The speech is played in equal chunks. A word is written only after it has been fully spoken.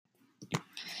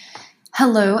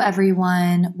Hello,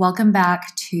 everyone. Welcome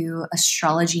back to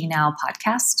Astrology Now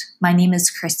podcast. My name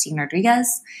is Christine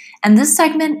Rodriguez, and this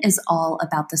segment is all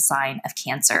about the sign of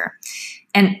Cancer,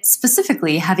 and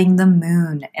specifically having the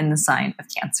moon in the sign of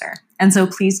Cancer. And so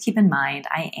please keep in mind,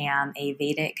 I am a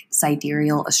Vedic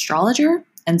sidereal astrologer.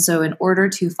 And so in order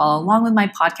to follow along with my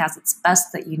podcast, it's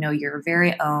best that you know your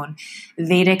very own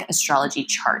Vedic astrology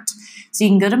chart. So you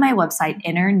can go to my website,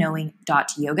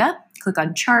 innerknowing.yoga, click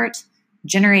on chart,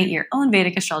 generate your own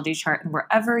Vedic astrology chart, and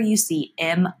wherever you see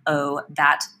MO,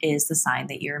 that is the sign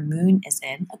that your moon is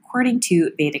in, according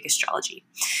to Vedic astrology.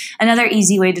 Another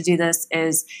easy way to do this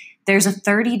is there's a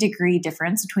 30-degree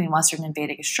difference between Western and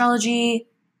Vedic astrology.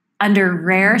 Under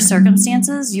rare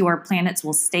circumstances, your planets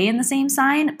will stay in the same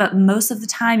sign, but most of the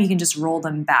time you can just roll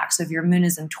them back. So if your moon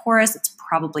is in Taurus, it's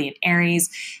probably in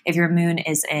Aries. If your moon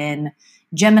is in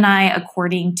Gemini,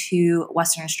 according to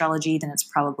Western astrology, then it's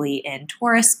probably in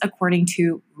Taurus, according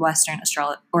to Western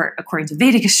astrology, or according to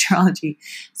Vedic astrology,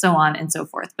 so on and so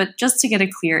forth. But just to get a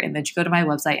clear image, go to my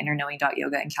website,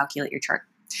 innerknowing.yoga, and calculate your chart.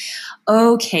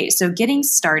 Okay, so getting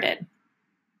started.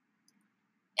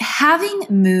 Having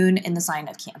moon in the sign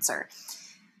of Cancer.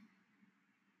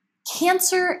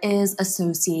 Cancer is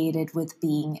associated with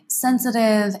being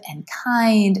sensitive and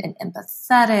kind and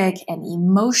empathetic and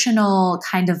emotional,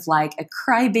 kind of like a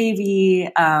crybaby,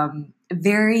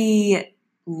 very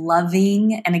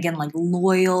loving, and again, like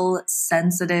loyal,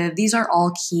 sensitive. These are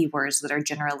all keywords that are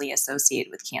generally associated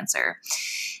with Cancer.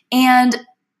 And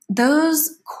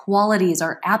those qualities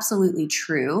are absolutely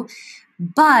true,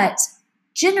 but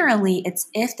generally it's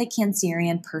if the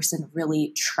Cancerian person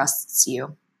really trusts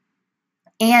you.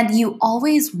 And you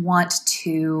always want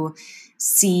to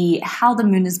see how the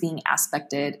moon is being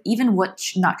aspected, even what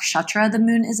nakshatra the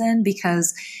moon is in,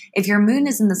 because if your moon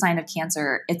is in the sign of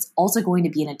Cancer, it's also going to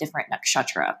be in a different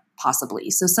nakshatra, possibly.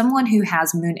 So someone who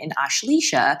has moon in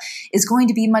Ashleisha is going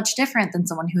to be much different than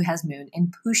someone who has moon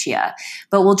in Pushya.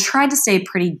 But we'll try to stay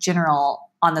pretty general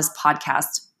on this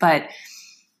podcast, but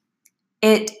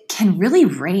it can really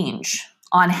range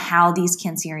on how these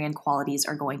Cancerian qualities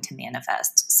are going to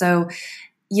manifest. So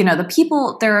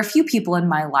there are a few people in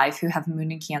my life who have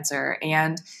moon in Cancer,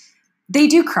 and they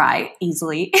do cry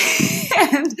easily.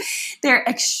 And they're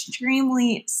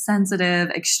extremely sensitive,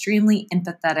 extremely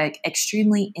empathetic,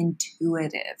 extremely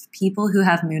intuitive. People who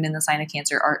have moon in the sign of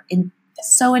Cancer are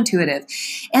so intuitive,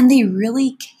 and they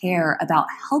really care about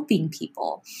helping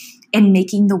people and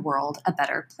making the world a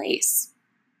better place.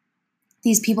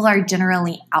 These people are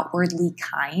generally outwardly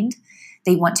kind.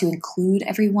 They want to include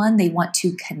everyone. They want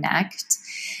to connect.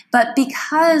 But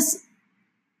because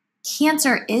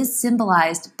Cancer is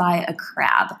symbolized by a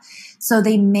crab, so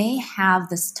they may have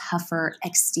this tougher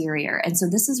exterior. And so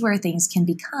this is where things can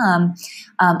become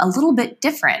a little bit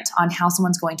different on how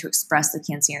someone's going to express the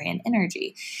Cancerian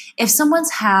energy. If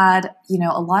someone's had,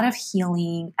 a lot of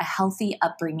healing, a healthy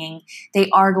upbringing, they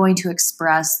are going to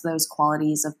express those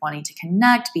qualities of wanting to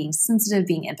connect, being sensitive,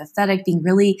 being empathetic, being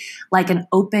really like an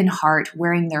open heart,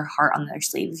 wearing their heart on their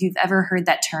sleeve. If you've ever heard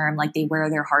that term, like they wear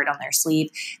their heart on their sleeve,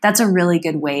 that's a really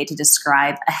good way to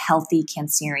describe a healthy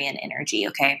Cancerian energy,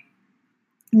 okay?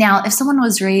 Now, if someone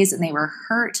was raised and they were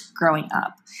hurt growing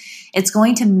up, it's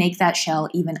going to make that shell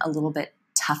even a little bit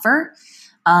tougher.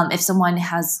 If someone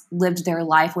has lived their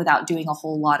life without doing a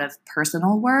whole lot of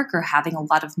personal work or having a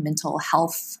lot of mental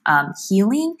health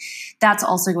healing, that's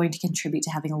also going to contribute to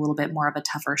having a little bit more of a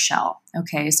tougher shell.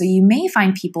 Okay, so you may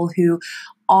find people who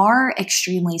are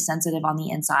extremely sensitive on the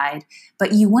inside,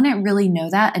 but you wouldn't really know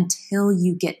that until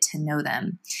you get to know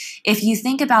them. If you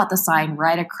think about the sign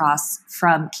right across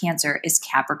from Cancer is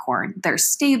Capricorn. They're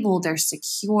stable, they're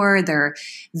secure, they're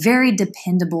very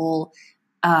dependable,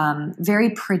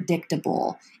 very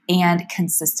predictable and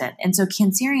consistent. And so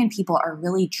Cancerian people are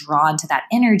really drawn to that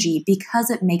energy because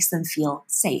it makes them feel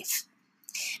safe.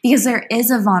 Because there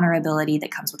is a vulnerability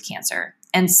that comes with Cancer.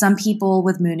 And some people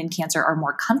with moon in Cancer are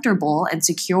more comfortable and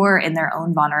secure in their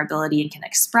own vulnerability and can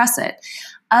express it.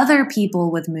 Other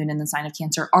people with moon in the sign of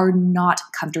Cancer are not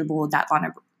comfortable with that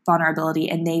vulnerability,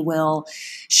 and they will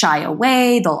shy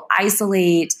away, they'll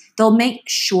isolate, they'll make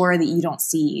sure that you don't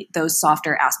see those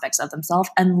softer aspects of themselves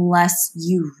unless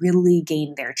you really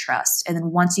gain their trust. And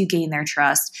then once you gain their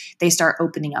trust, they start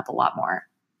opening up a lot more.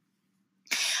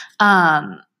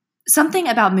 Something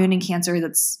about moon in Cancer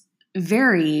that's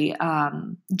very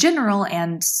general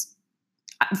and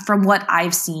from what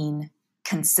I've seen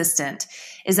consistent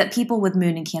is that people with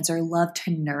moon in Cancer love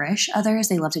to nourish others.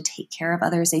 They love to take care of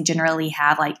others. They generally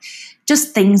have like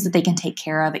just things that they can take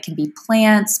care of. It can be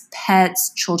plants,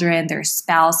 pets, children, their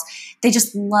spouse. They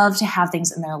just love to have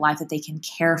things in their life that they can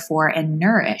care for and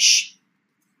nourish.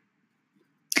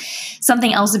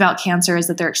 Something else about Cancer is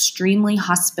that they're extremely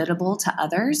hospitable to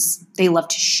others. They love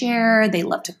to share. They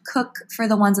love to cook for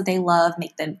the ones that they love,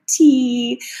 make them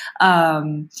tea.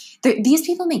 These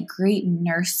people make great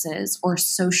nurses or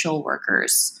social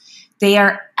workers. They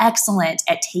are excellent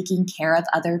at taking care of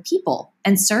other people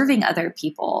and serving other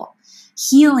people,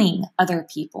 healing other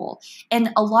people. And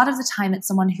a lot of the time it's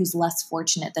someone who's less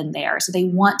fortunate than they are. So they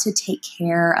want to take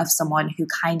care of someone who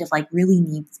kind of like really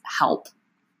needs help.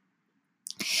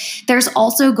 There's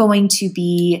also going to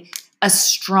be a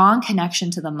strong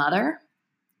connection to the mother.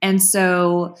 And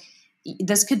so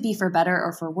this could be for better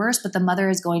or for worse, but the mother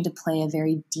is going to play a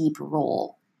very deep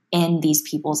role in these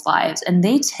people's lives. And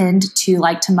they tend to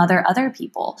like to mother other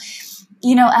people.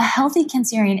 You know, a healthy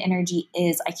Cancerian energy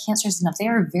is, I can't stress enough, they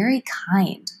are very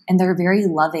kind and they're very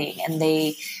loving and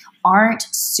they aren't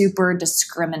super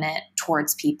discriminate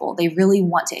towards people. They really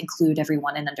want to include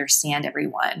everyone and understand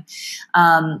everyone.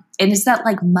 And it's that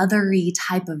like mothery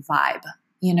type of vibe,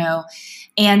 you know,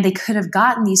 and they could have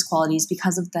gotten these qualities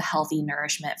because of the healthy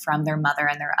nourishment from their mother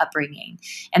and their upbringing.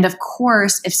 And of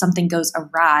course, if something goes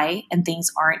awry and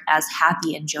things aren't as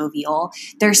happy and jovial,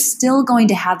 they're still going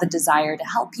to have the desire to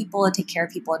help people and take care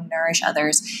of people and nourish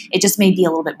others. It just may be a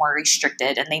little bit more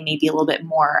restricted and they may be a little bit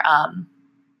more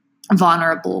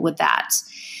vulnerable with that.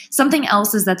 Something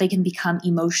else is that they can become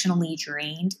emotionally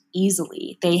drained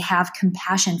easily. They have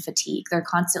compassion fatigue. They're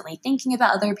constantly thinking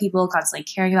about other people, constantly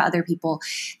caring about other people.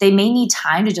 They may need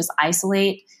time to just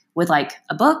isolate with like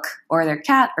a book or their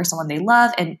cat or someone they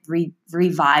love and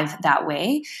revive that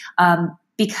way.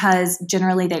 Because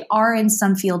generally they are in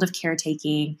some field of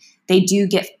caretaking. They do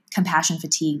get compassion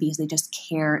fatigue because they just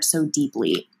care so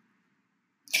deeply.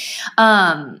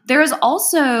 There is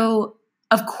also,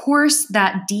 of course,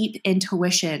 that deep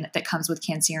intuition that comes with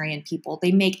Cancerian people.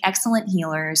 They make excellent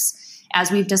healers.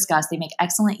 As we've discussed, they make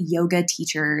excellent yoga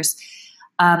teachers,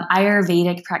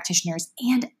 Ayurvedic practitioners,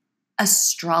 and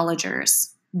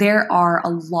astrologers. There are a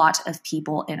lot of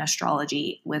people in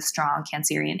astrology with strong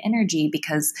Cancerian energy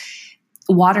because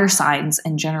water signs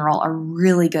in general are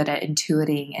really good at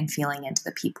intuiting and feeling into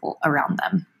the people around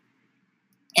them.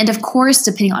 And of course,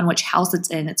 depending on which house it's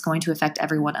in, it's going to affect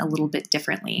everyone a little bit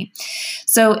differently.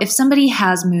 So if somebody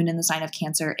has moon in the sign of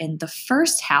Cancer in the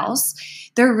first house,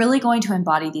 they're really going to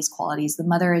embody these qualities. The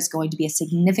mother is going to be a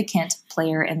significant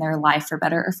player in their life for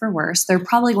better or for worse. They're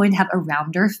probably going to have a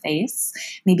rounder face,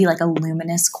 maybe like a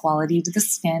luminous quality to the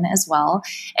skin as well.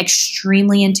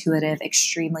 Extremely intuitive,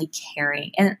 extremely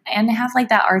caring, and have like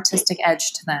that artistic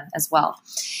edge to them as well.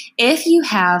 If you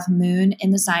have moon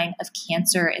in the sign of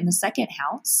Cancer in the second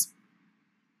house,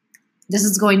 this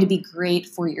is going to be great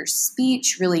for your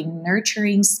speech, really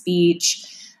nurturing speech,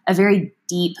 a very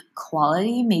deep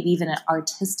quality, maybe even an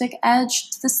artistic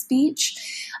edge to the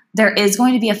speech. There is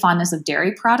going to be a fondness of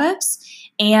dairy products,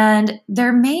 and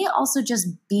there may also just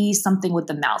be something with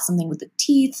the mouth, something with the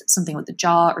teeth, something with the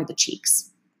jaw or the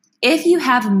cheeks. If you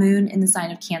have moon in the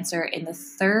sign of Cancer in the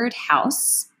third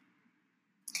house,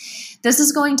 this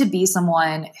is going to be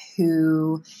someone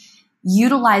who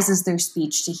utilizes their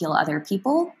speech to heal other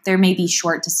people. There may be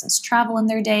short distance travel in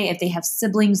their day. If they have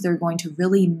siblings, they're going to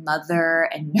really mother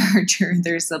and nurture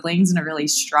their siblings in a really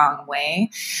strong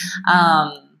way.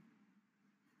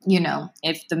 You know,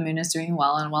 if the moon is doing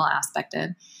well and well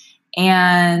aspected.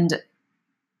 And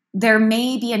there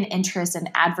may be an interest in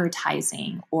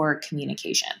advertising or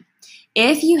communication.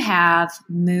 If you have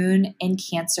moon in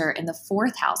Cancer in the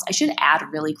fourth house, I should add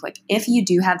really quick, if you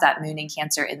do have that moon in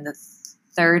Cancer in the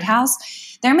third house,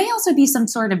 there may also be some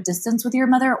sort of distance with your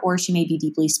mother, or she may be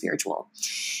deeply spiritual.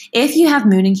 If you have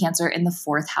moon in Cancer in the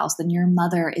fourth house, then your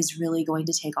mother is really going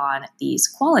to take on these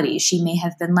qualities. She may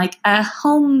have been like a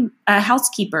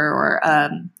housekeeper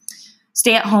or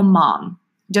stay-at-home mom,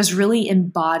 just really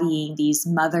embodying these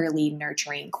motherly,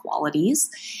 nurturing qualities.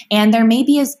 And there may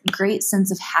be a great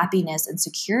sense of happiness and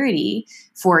security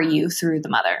for you through the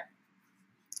mother.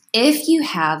 If you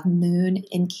have moon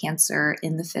in Cancer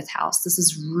in the fifth house, this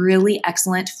is really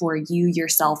excellent for you,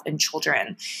 yourself, and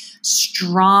children.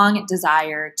 Strong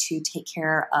desire to take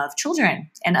care of children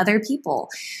and other people.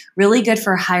 Really good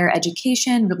for higher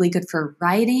education, really good for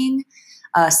writing,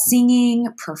 singing,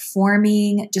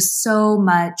 performing, just so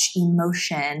much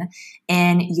emotion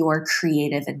in your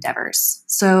creative endeavors.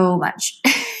 So much.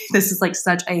 This is like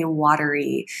such a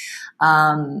watery,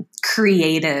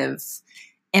 creative,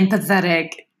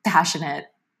 empathetic, passionate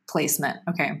placement.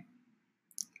 Okay.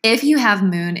 If you have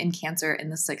moon in Cancer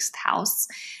in the sixth house,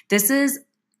 this is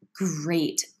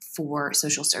great for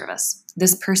social service.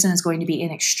 This person is going to be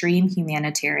an extreme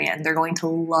humanitarian. They're going to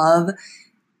love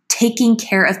taking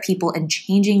care of people and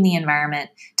changing the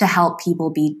environment to help people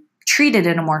be treated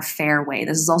in a more fair way.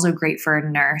 This is also great for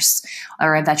a nurse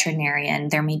or a veterinarian.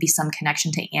 There may be some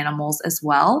connection to animals as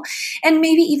well. And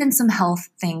maybe even some health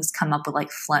things come up with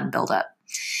like phlegm buildup.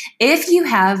 If you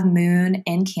have moon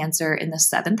in Cancer in the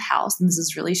 7th house, and this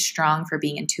is really strong for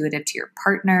being intuitive to your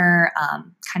partner,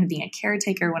 kind of being a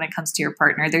caretaker when it comes to your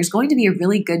partner, there's going to be a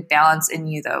really good balance in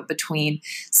you, though, between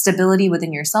stability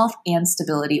within yourself and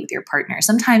stability with your partner.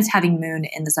 Sometimes having moon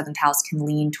in the 7th house can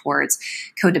lean towards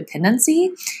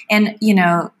codependency. And,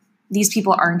 these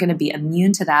people aren't going to be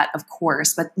immune to that, of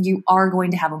course, but you are going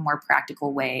to have a more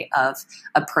practical way of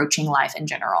approaching life in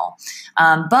general.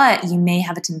 But you may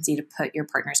have a tendency to put your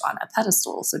partners on a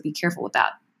pedestal, so be careful with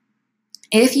that.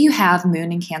 If you have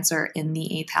moon in Cancer in the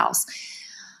 8th house,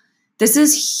 this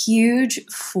is huge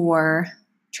for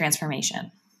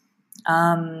transformation.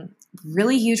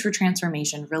 Really huge for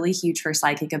transformation, really huge for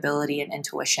psychic ability and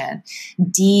intuition,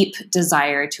 deep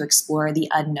desire to explore the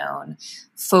unknown,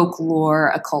 folklore,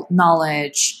 occult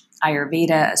knowledge,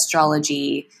 Ayurveda,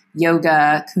 astrology,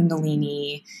 yoga,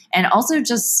 Kundalini, and also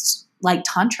just like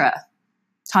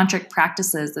tantric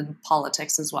practices and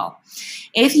politics as well.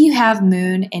 If you have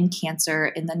moon in Cancer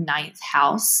in the 9th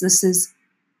house, this is,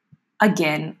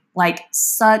 again, like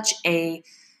such a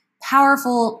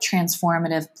powerful,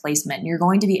 transformative placement. You're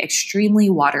going to be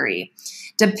extremely watery.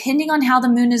 Depending on how the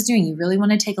moon is doing, you really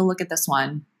want to take a look at this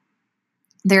one.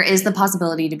 There is the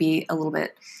possibility to be a little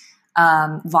bit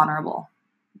vulnerable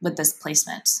with this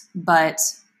placement. But,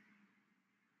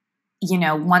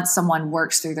 once someone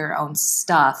works through their own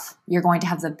stuff, you're going to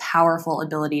have the powerful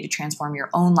ability to transform your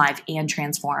own life and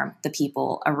transform the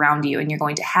people around you. And you're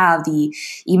going to have the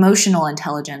emotional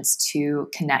intelligence to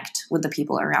connect with the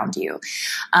people around you.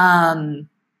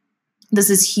 This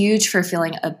is huge for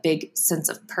feeling a big sense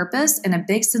of purpose and a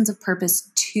big sense of purpose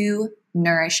to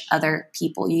nourish other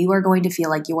people. You are going to feel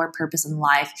like your purpose in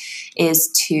life is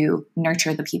to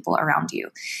nurture the people around you.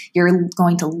 You're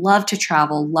going to love to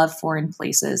travel, love foreign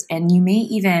places, and you may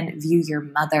even view your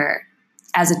mother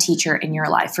as a teacher in your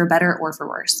life, for better or for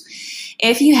worse.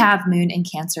 If you have moon in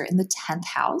Cancer in the 10th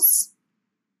house,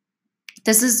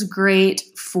 this is great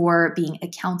for being a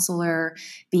counselor,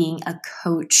 being a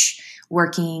coach,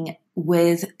 working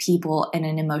with people in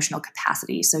an emotional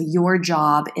capacity. So your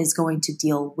job is going to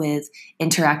deal with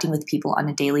interacting with people on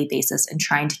a daily basis and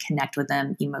trying to connect with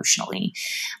them emotionally.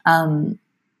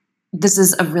 This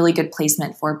is a really good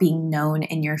placement for being known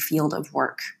in your field of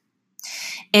work.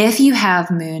 If you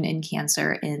have moon in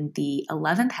Cancer in the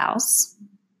 11th house,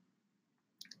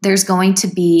 there's going to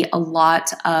be a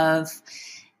lot of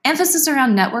emphasis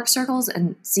around network circles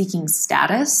and seeking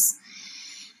status.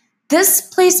 This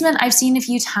placement I've seen a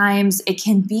few times. It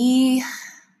can be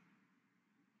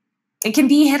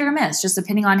hit or miss, just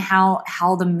depending on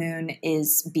how the moon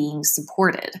is being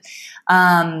supported.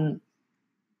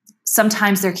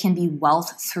 Sometimes there can be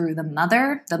wealth through the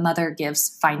mother. The mother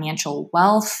gives financial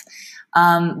wealth,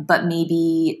 but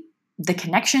maybe the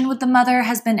connection with the mother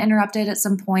has been interrupted at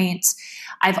some point.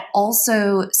 I've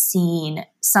also seen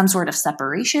some sort of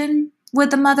separation with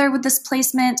the mother with this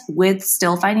placement with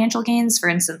still financial gains. For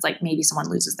instance, like maybe someone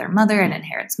loses their mother and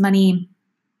inherits money.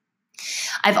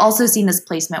 I've also seen this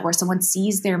placement where someone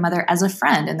sees their mother as a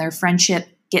friend and their friendship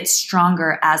gets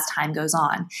stronger as time goes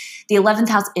on. The 11th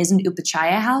house is an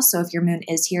Upachaya house, so if your moon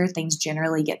is here, things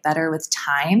generally get better with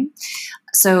time.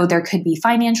 So there could be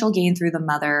financial gain through the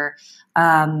mother,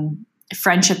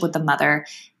 friendship with the mother,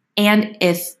 and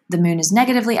if the moon is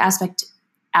negatively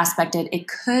aspected, it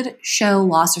could show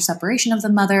loss or separation of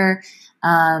the mother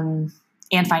and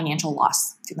financial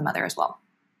loss through the mother as well.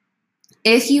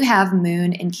 If you have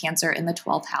moon in Cancer in the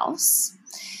 12th house,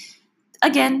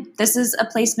 again, this is a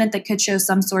placement that could show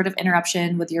some sort of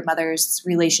interruption with your mother's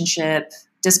relationship,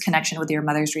 disconnection with your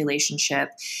mother's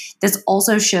relationship. This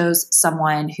also shows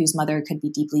someone whose mother could be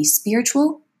deeply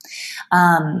spiritual.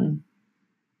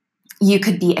 You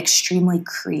could be extremely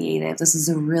creative. This is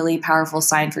a really powerful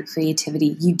sign for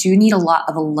creativity. You do need a lot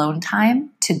of alone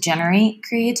time to generate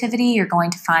creativity. You're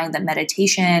going to find that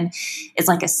meditation is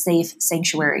like a safe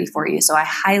sanctuary for you. So I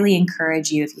highly encourage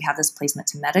you, if you have this placement,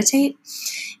 to meditate.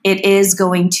 It is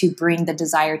going to bring the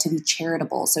desire to be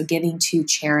charitable. So giving to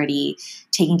charity,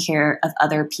 taking care of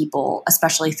other people,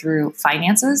 especially through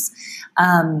finances.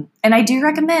 And I do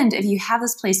recommend, if you have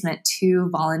this placement, to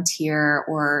volunteer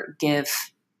or give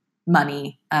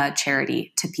money,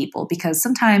 charity to people, because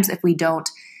sometimes if we don't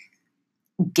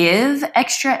give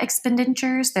extra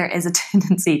expenditures, there is a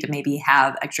tendency to maybe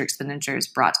have extra expenditures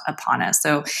brought upon us.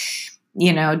 So,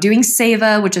 doing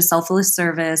seva, which is selfless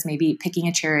service, maybe picking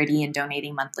a charity and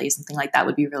donating monthly, something like that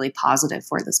would be really positive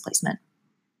for this placement.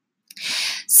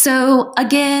 So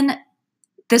again,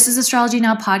 This is Astrology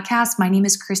Now podcast. My name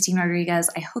is Christine Rodriguez.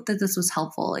 I hope that this was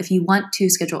helpful. If you want to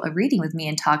schedule a reading with me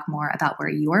and talk more about where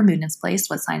your moon is placed,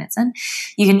 what sign it's in,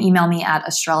 you can email me at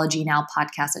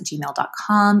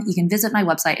astrologynowpodcast@gmail.com. You can visit my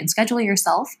website and schedule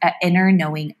yourself at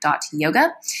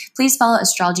innerknowing.yoga. Please follow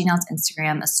Astrology Now's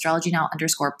Instagram,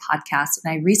 astrologynow_podcast.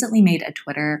 And I recently made a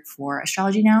Twitter for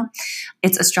Astrology Now.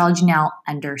 It's astrologynow_,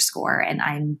 and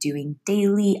I'm doing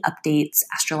daily updates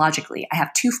astrologically. I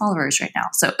have 2 followers right now.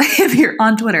 So if you're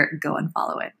on Twitter, go and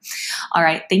follow it. All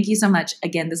right. Thank you so much.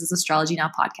 Again, this is Astrology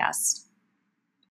Now podcast.